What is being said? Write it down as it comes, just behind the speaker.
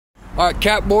Alright,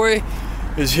 Catboy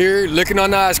is here licking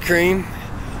on the ice cream.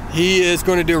 He is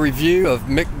going to do a review of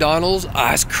McDonald's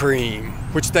ice cream,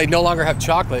 which they no longer have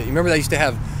chocolate. You remember they used to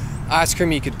have ice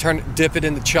cream, you could dip it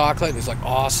in the chocolate, and it was like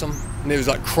awesome. And it was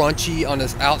like crunchy on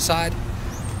the outside.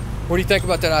 What do you think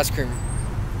about that ice cream?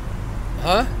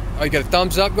 Huh? Oh, you got a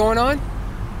thumbs up going on?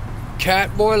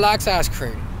 Catboy likes ice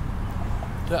cream.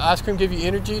 Does ice cream give you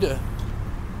energy to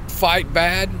fight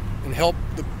bad and help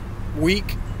the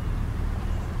weak?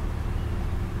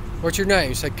 What's your name?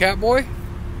 You say Catboy?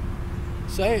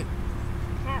 Say it.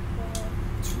 Catboy.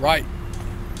 That's right.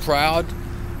 Proud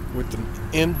with the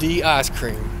MD ice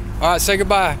cream. All right, say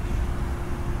goodbye.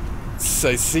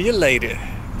 Say see you later,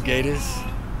 Gators.